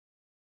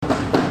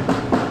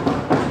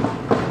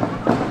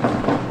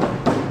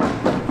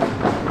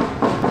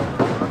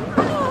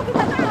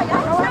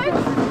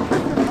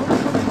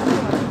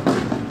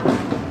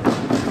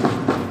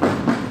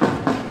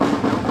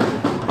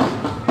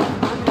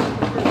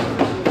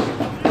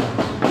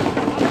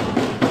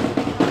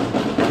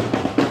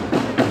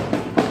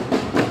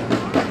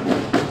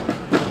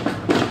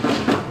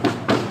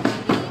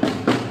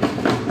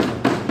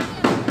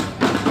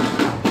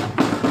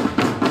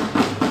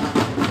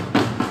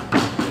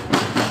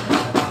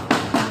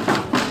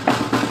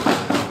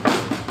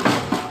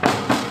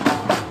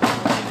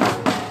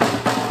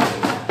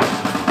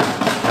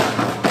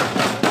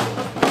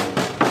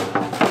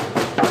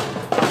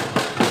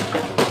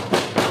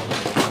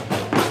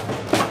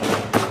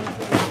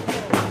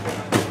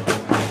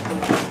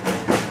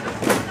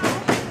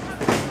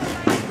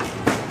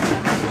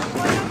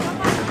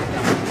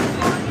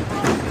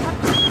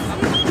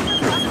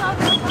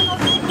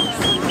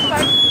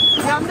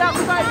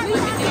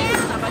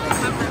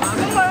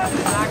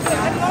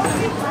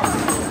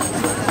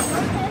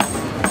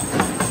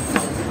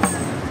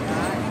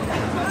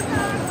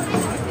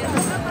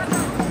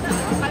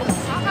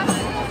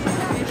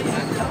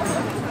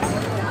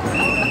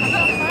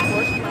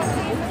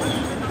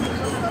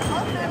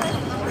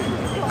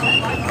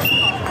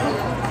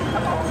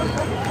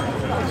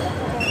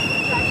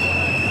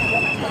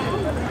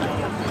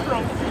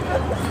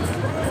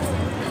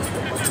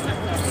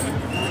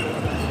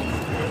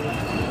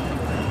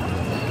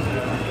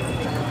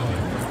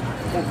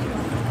Aber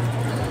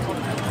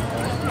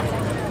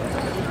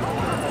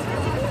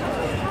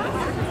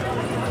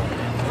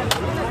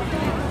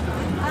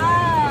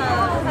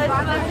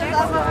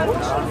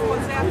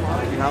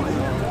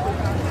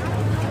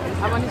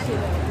nicht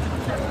jeder.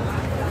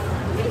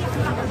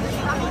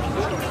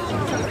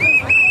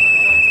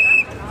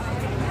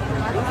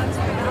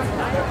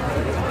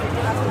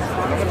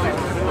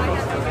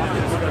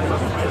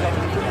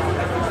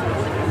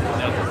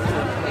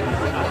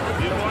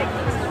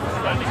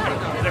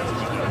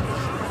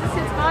 Das ist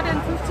jetzt gerade ein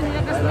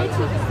 15-jähriges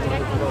Mädchen, das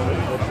direkt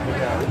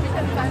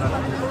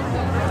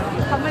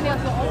kann man ja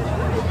so auch.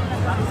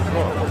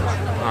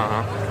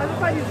 Aha.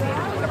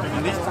 Wenn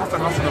du nichts hast,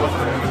 dann hast du noch was.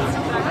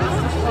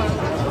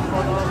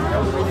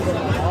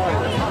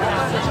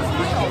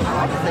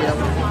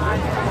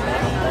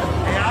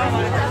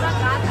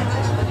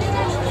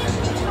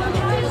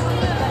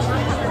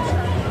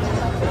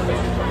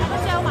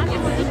 Muss ja auch an die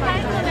Musik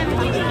halten und dann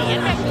geht die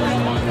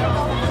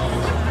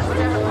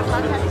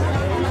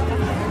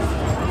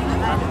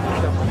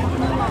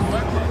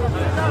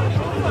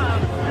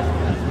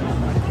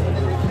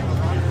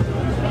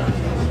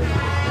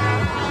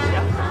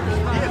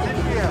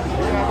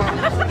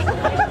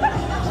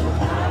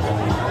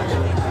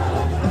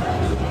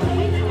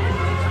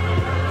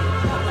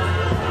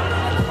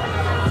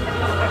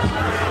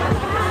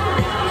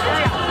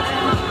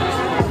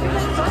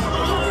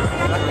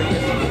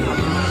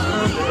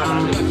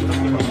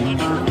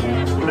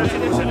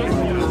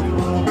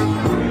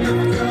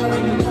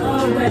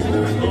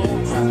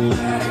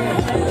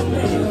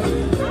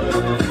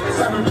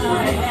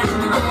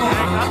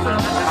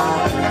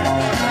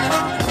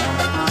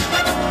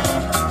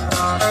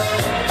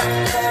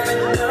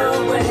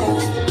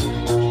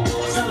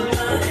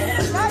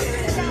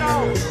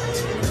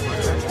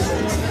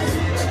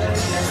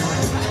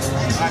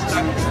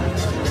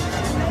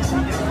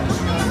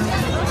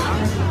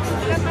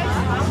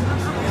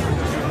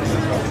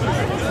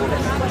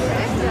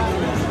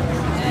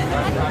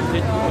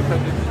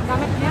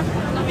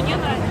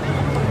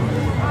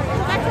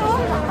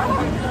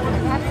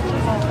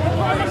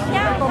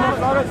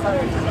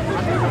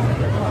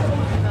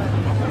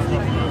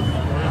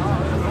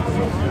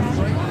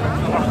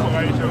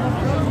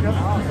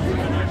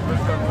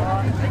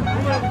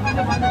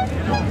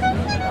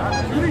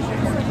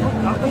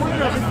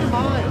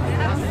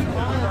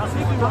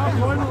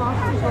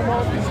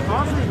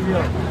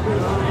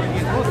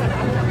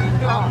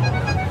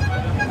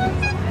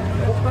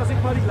Dass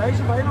ich mal die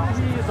gleiche Meinung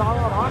wie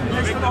Sarah Rahn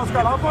gestern aus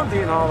der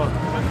Lafontaine habe.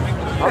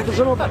 Hast du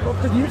schon auf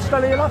der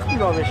Dienststelle gelacht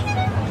über mich?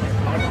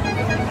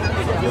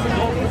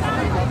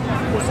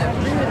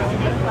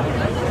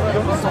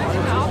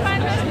 auch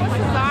ein Mensch, muss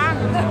ich sagen.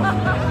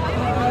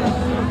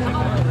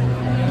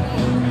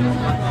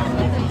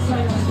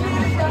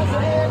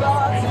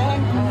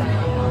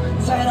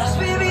 Sei, dass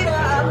wir wieder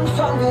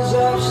anfangen, wir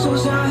selbst zu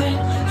sein.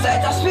 Sei,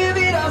 dass wir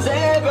wieder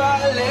selber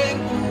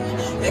lenken.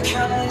 Wir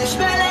können nicht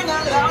mehr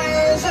länger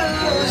leise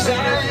sein.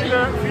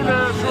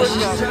 Viele Es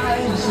ist Zeit,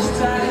 es ist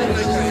Zeit, es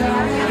ist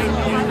Zeit.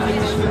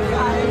 Ich bin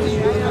bereit, ich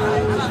bin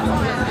bereit,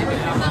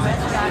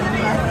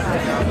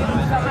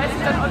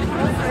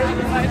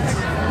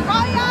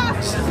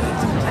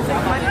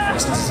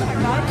 Aus diesem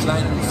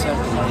kleinen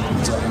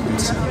Verein zu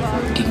uns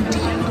gegen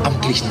die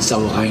amtlichen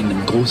Sauereien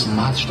im großen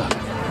Maßstab.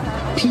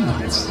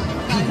 Peanuts.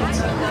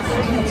 Peanuts.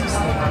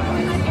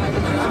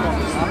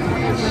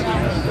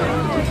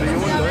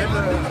 Millionen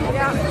Leute,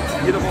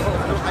 jede Woche.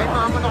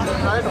 Einmal haben wir noch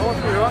einen Knall draus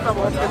gehört,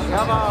 aber ob das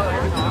her war,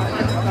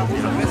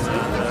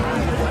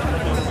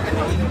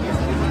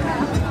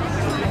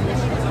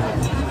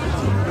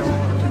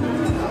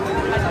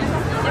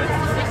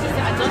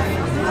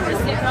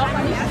 Ist der Körper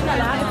nicht in der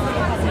Lage zu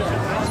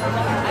passieren.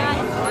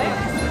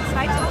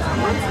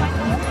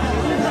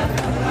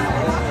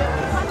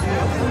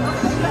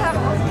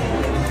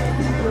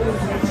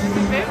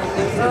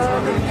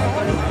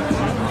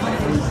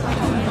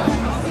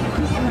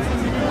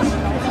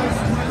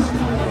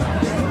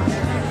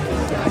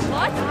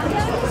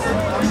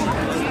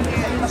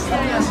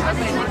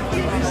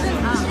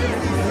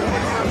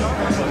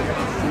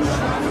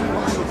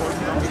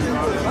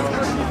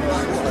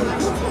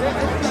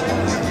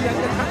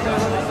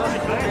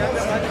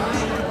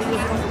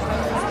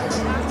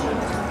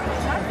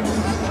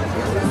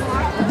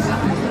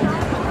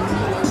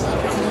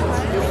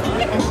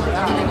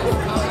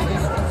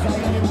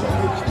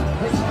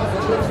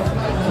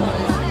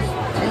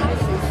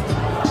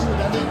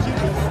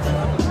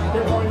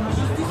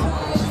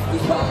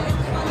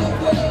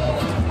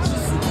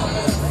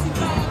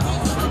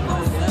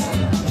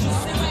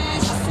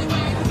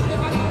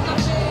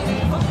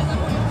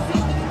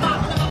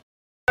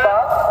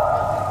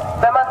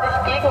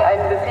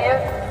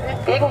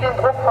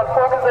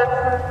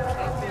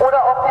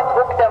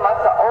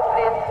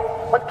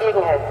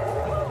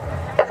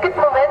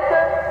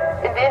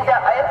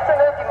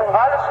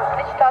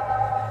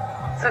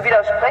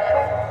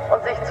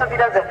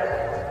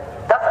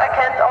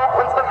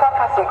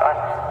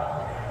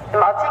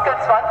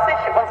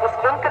 20 unseres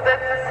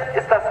Grundgesetzes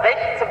ist das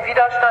Recht zum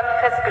Widerstand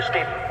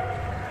festgeschrieben.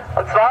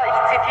 Und zwar,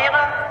 ich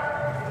zitiere,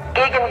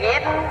 gegen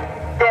jeden,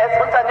 der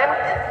es unternimmt,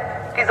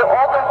 diese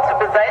Ordnung zu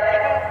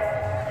beseitigen,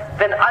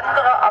 wenn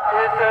andere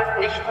Abhilfe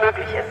nicht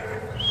möglich ist.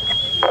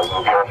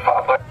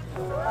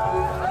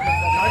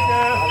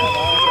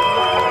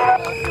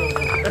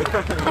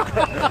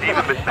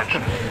 Liebe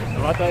Mitmenschen,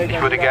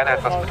 ich würde gerne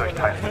etwas mit euch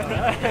teilen.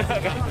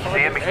 Ich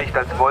sehe mich nicht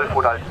als Wolf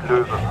oder als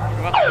Löwe.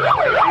 Und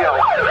ich sehe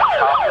auch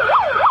Schafe,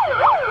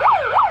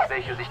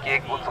 welche sich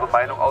gegen unsere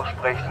Meinung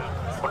aussprechen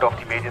und auf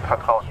die Medien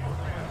vertrauen.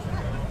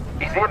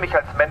 Ich sehe mich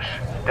als Mensch,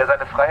 der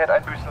seine Freiheit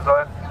einbüßen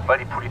soll, weil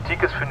die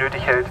Politik es für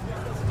nötig hält,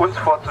 uns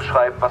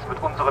vorzuschreiben, was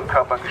mit unseren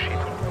Körpern geschieht.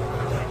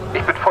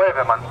 Ich bin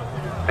Feuerwehrmann,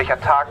 welcher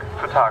Tag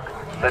für Tag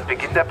seit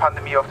Beginn der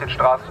Pandemie auf den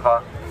Straßen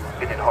war,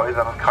 in den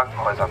Häusern und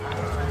Krankenhäusern.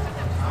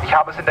 Ich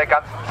habe es in der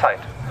ganzen Zeit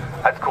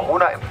als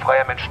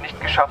Corona-impffreier Mensch nicht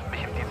geschafft,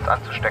 mich im Dienst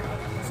anzustecken.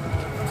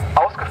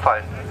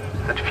 Ausgefallen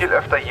sind viel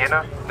öfter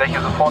jene,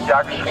 welche sofort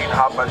Ja geschrien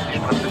haben, als die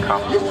Spritze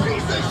kam.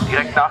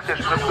 Direkt nach der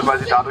Spritze, weil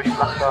sie dadurch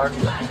flach lagen.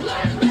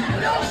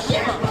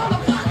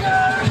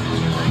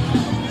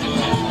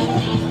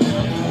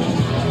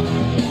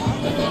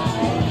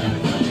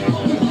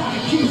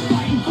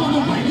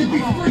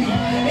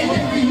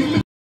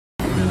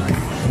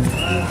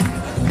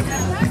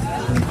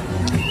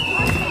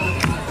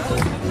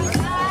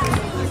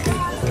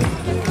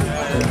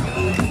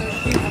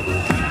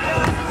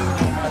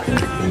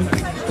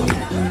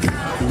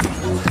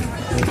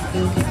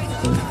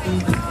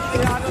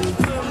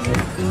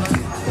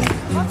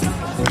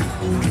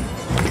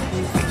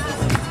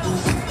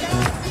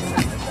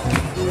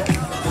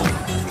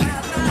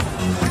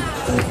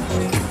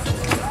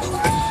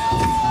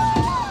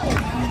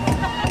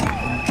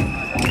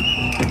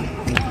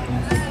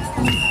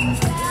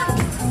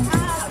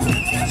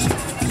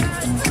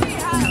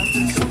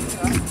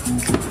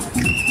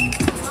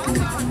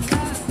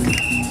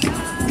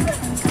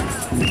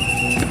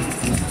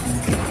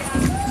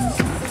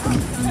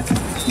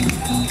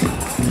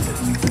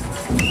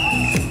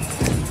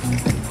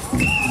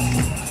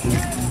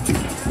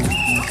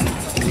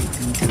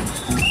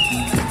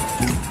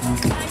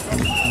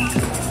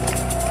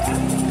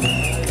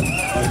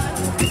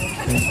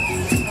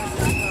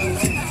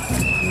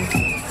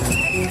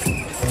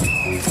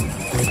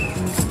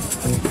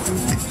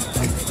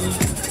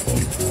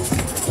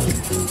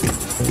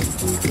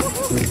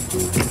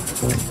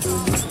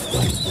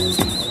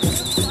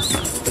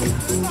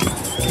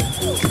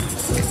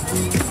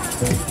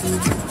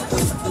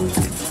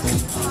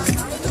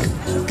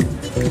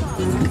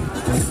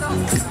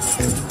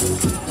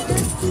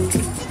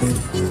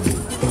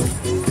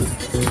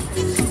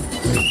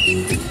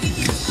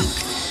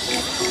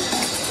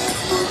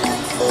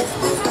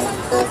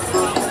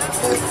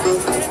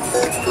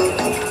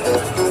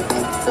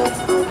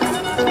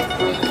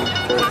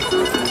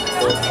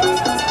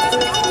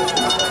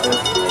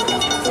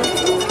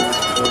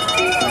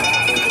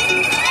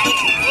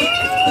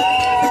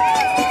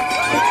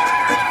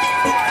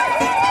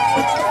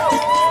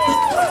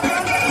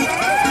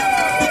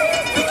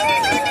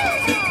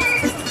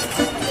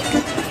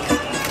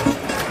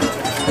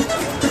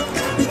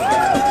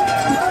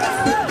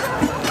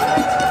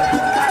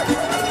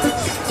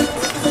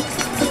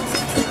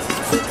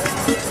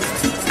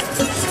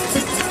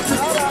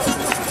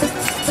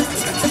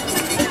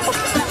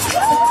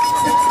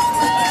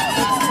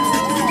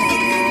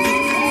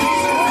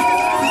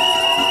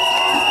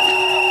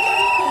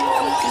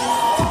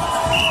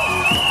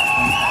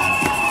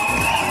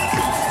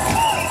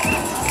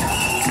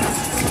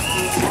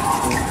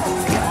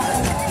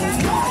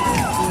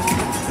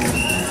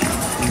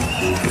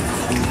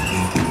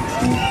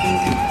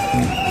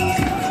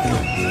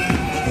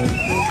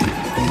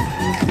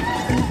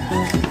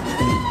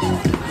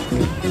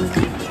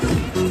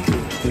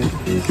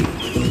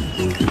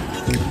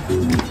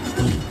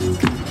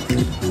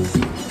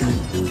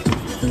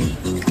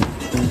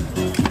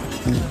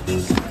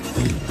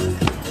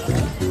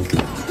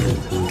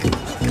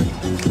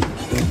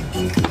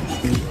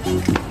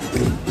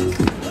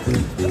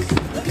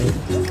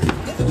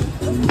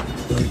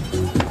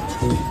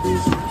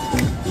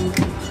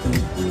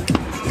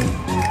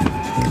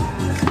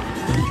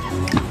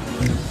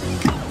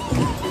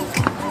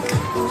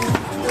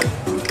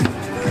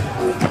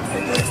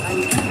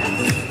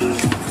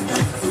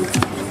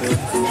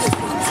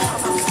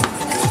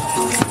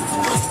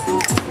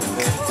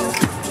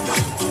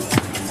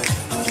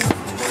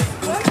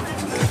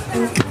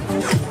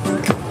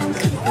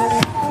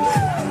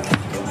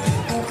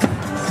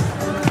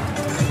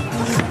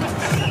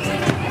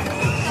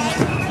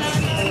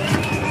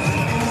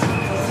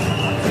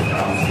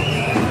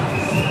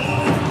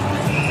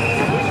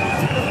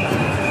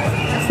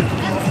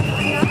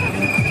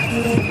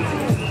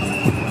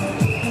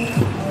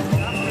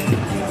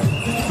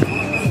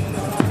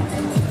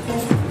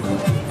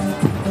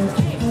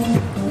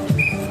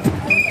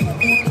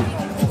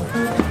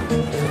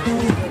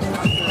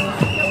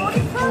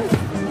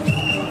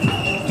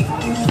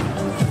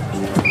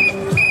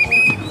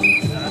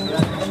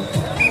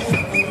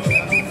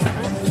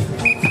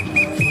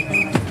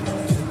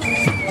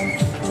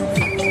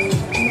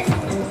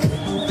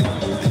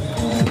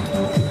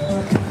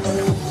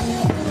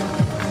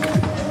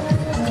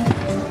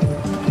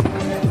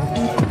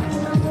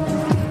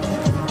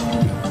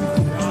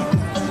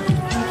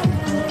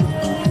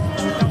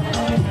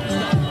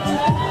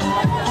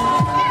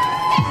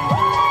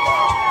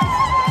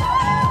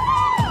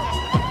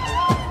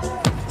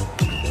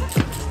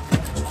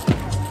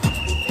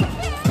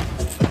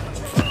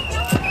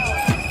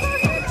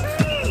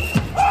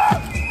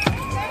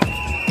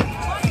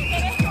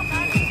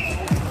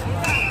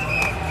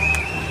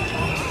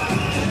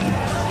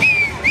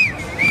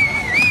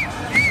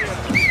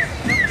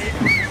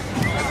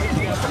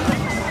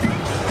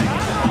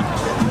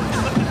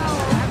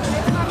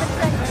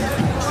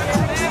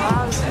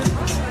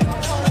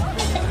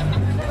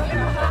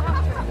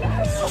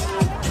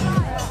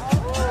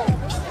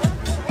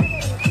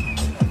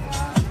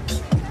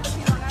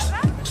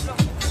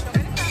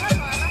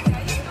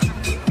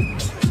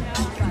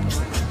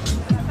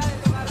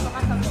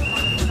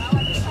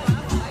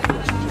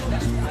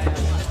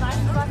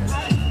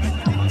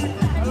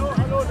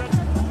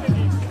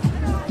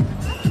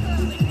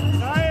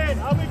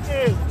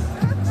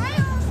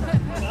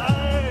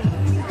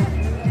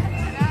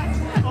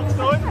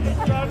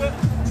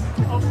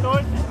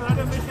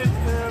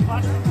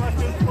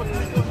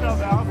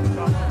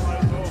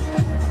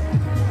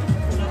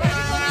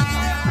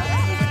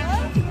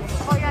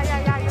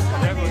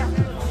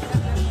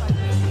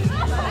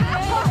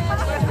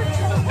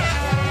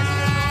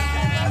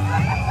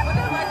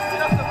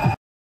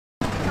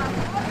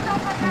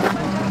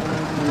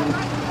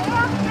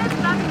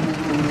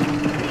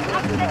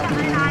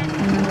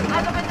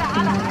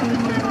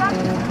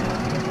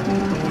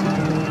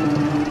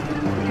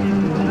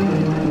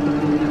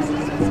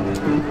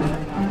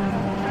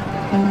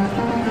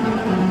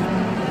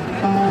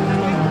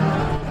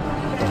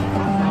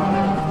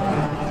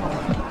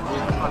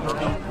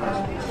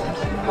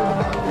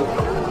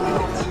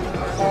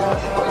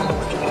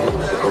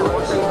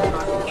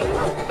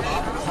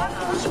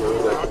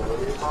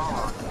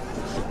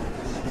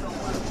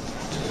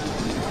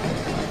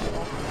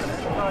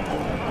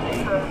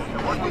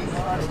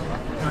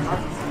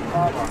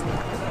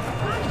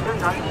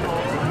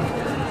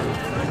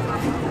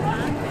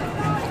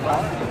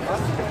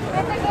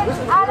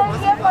 Alle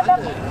hier von der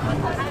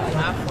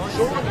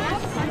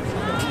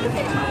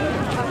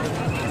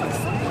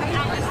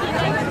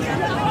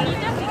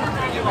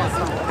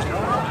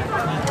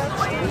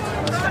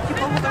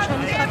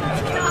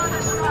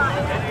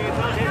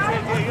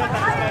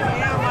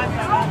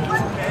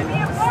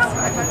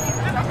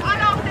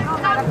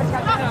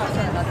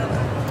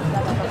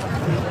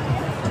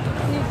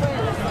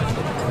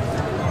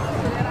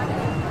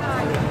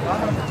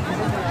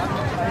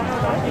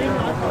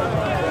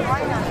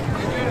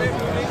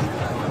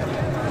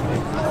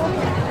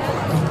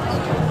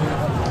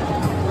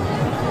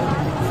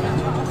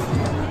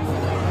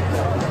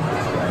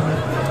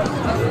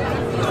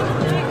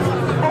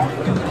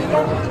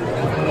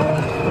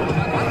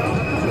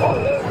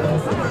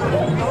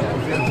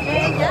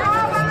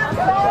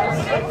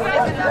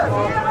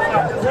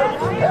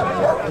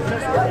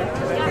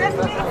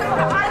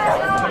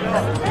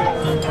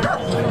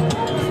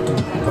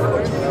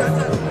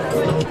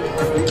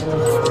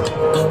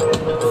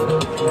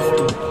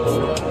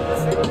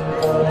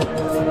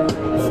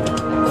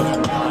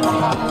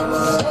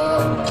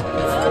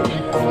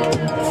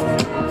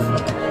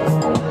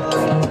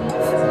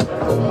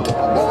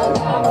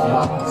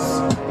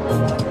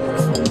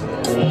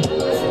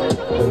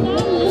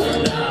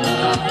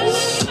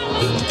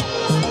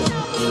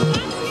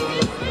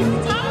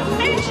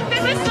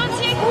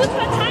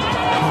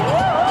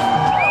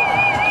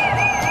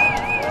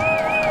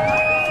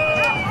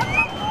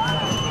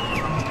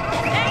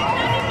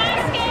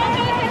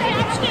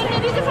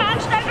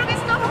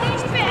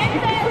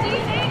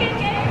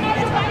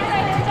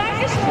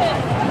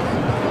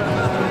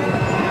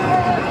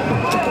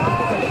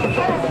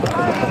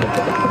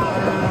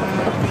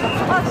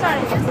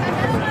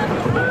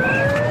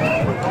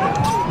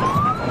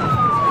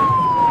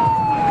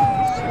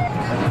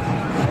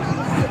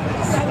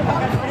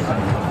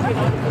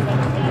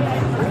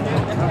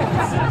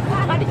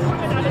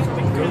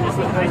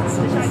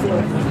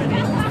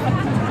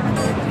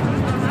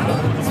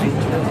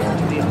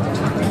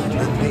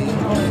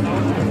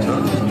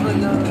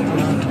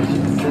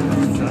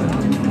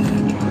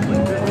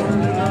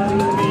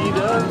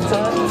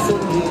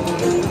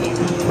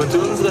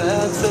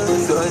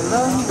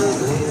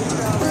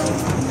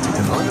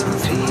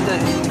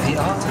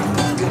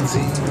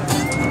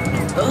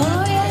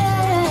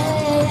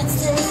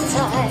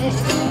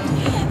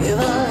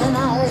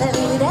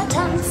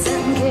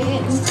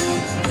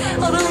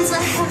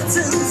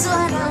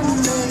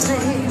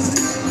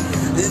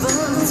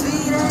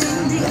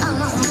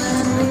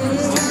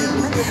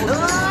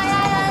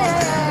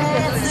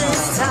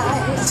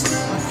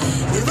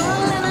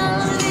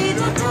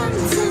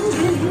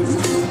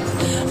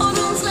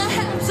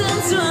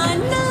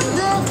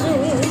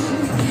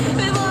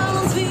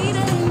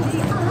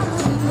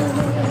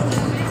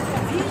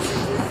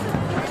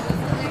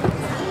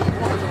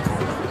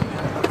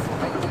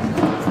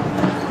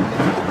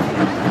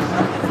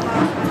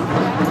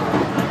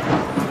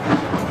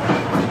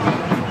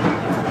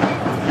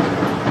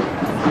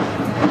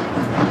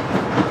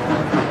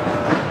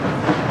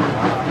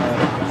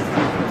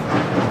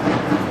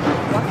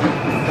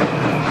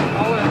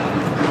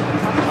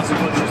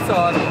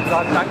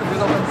Danke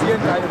fürs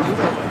Organisieren, geile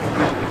Bilder.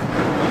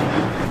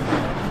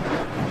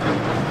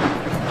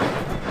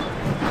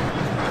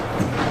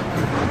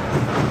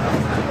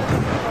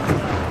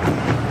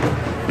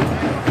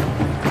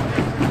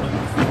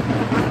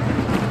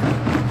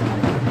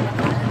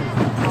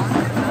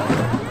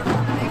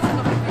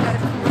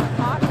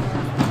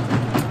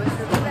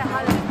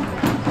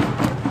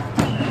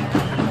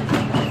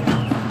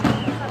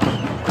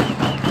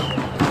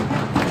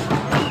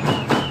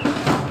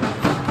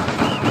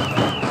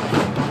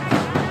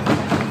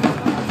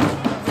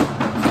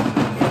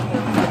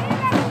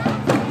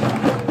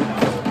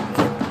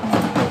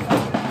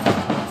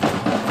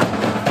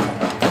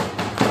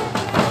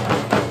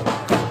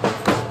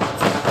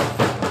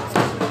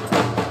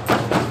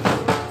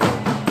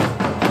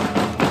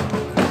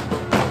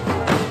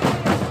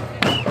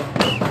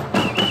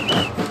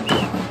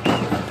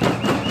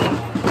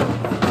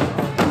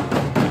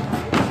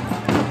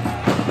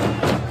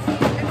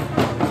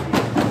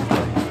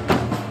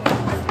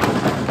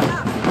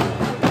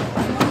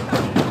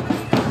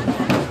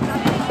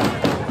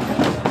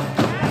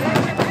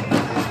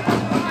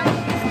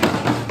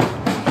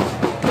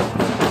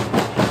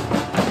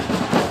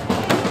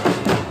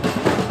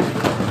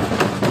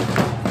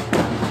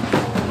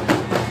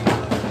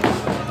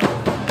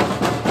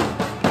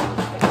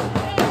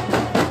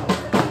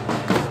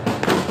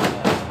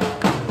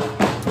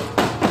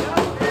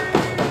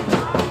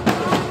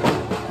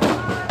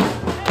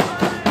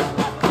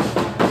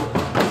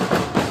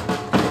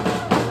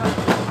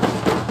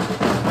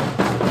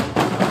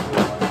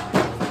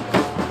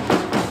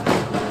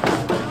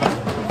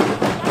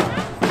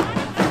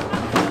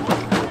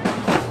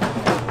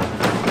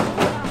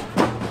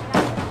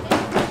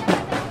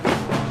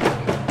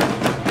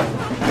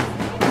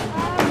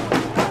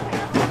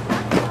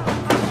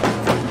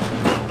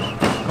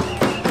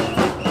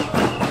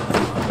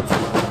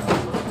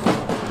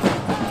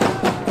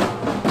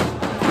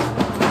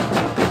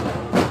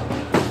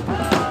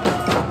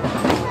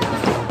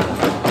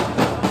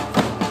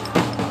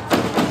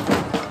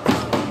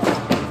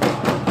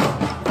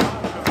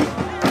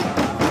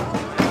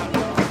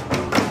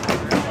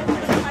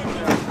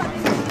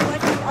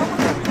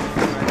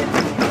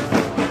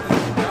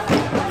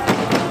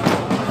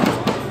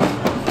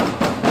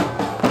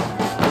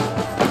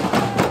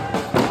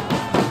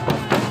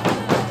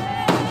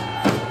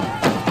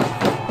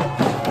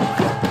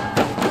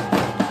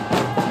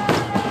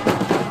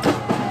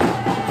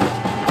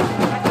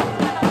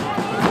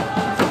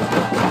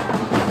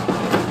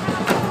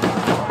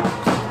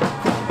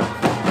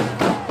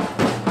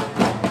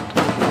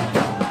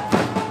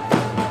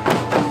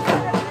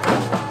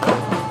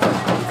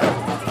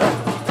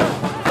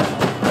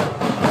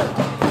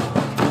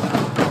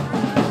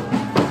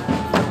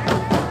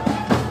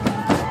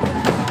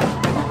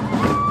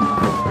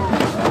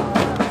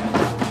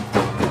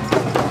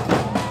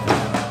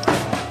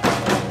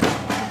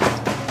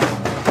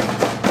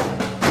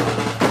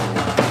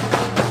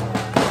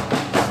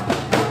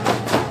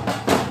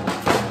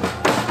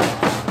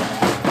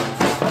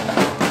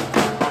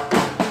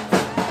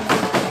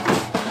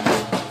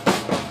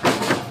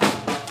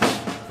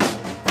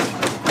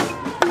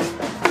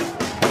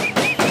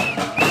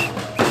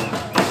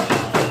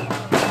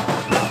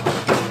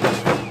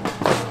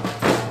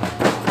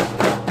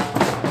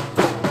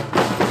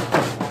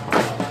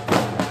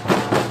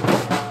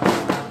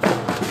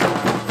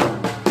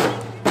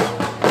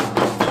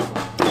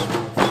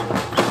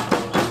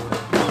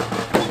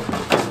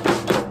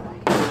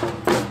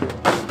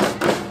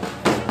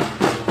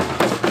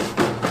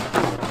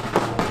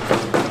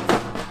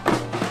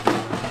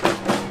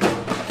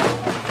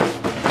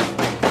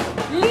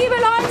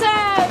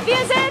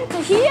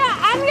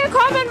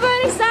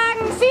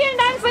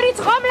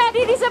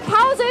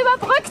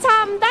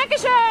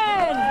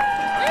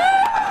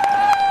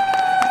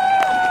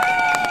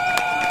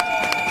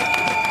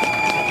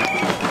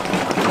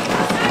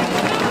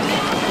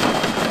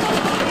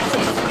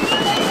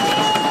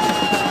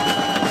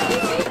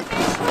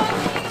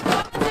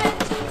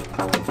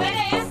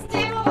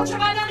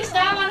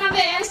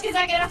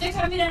 Donnerstag gedacht, wir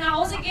können wieder nach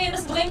Hause gehen,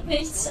 das bringt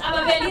nichts.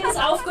 Aber Berlin ist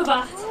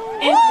aufgewacht.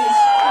 Endlich.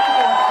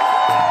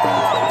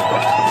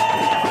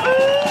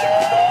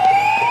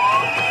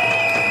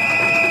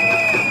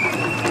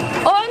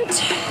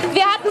 Und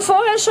wir hatten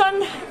vorher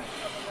schon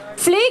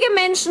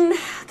Pflegemenschen,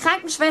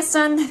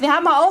 Krankenschwestern. Wir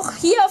haben auch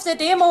hier auf der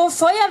Demo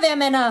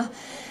Feuerwehrmänner.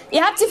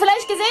 Ihr habt sie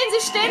vielleicht gesehen,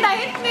 sie stehen da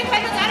hinten. Wir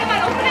können uns alle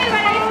mal umdrehen,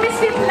 weil da hinten ist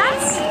viel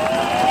Platz.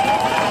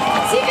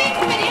 Sie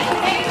winken mit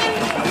ihren Helmen.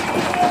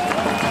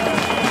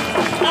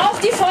 Auch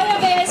die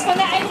Feuerwehr ist von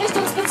der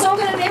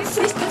einrichtungsbezogenen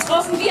Impfpflicht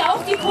betroffen, wie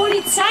auch die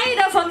Polizei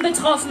davon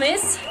betroffen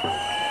ist.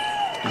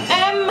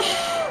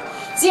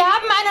 Sie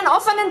haben einen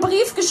offenen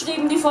Brief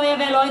geschrieben, die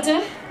Feuerwehrleute.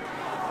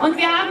 Und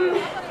wir haben...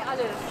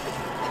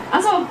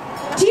 Achso,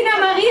 Tina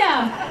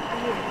Maria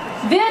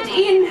wird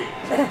ihn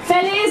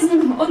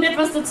verlesen und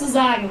etwas dazu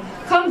sagen.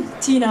 Komm,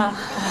 Tina.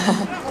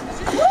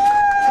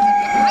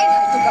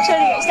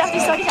 Entschuldige, ich dachte,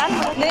 ich soll dich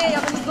antworten. Nee,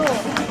 aber nicht so.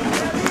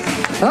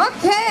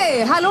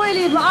 Okay, hallo ihr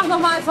Lieben, auch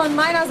nochmal von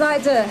meiner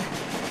Seite.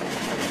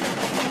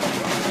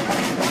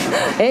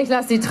 Ich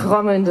lasse die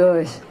Trommeln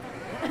durch.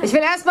 Ich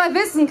will erst mal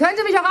wissen, könnt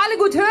ihr mich auch alle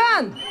gut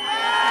hören?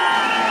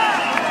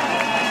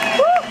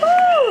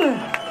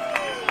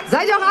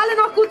 Seid ihr auch alle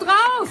noch gut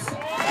drauf?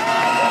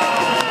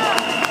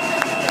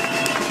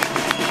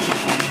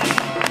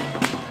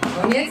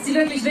 Und jetzt die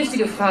wirklich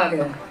wichtige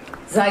Frage.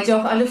 Seid ihr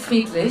auch alle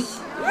friedlich?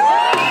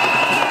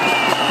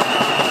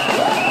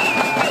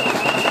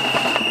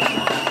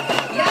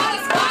 Ja,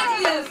 das wart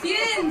ihr.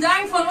 Vielen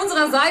Dank von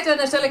unserer Seite. An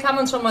der Stelle kann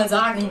man schon mal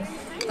sagen,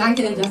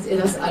 danke, dass ihr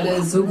das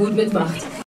alle so gut mitmacht.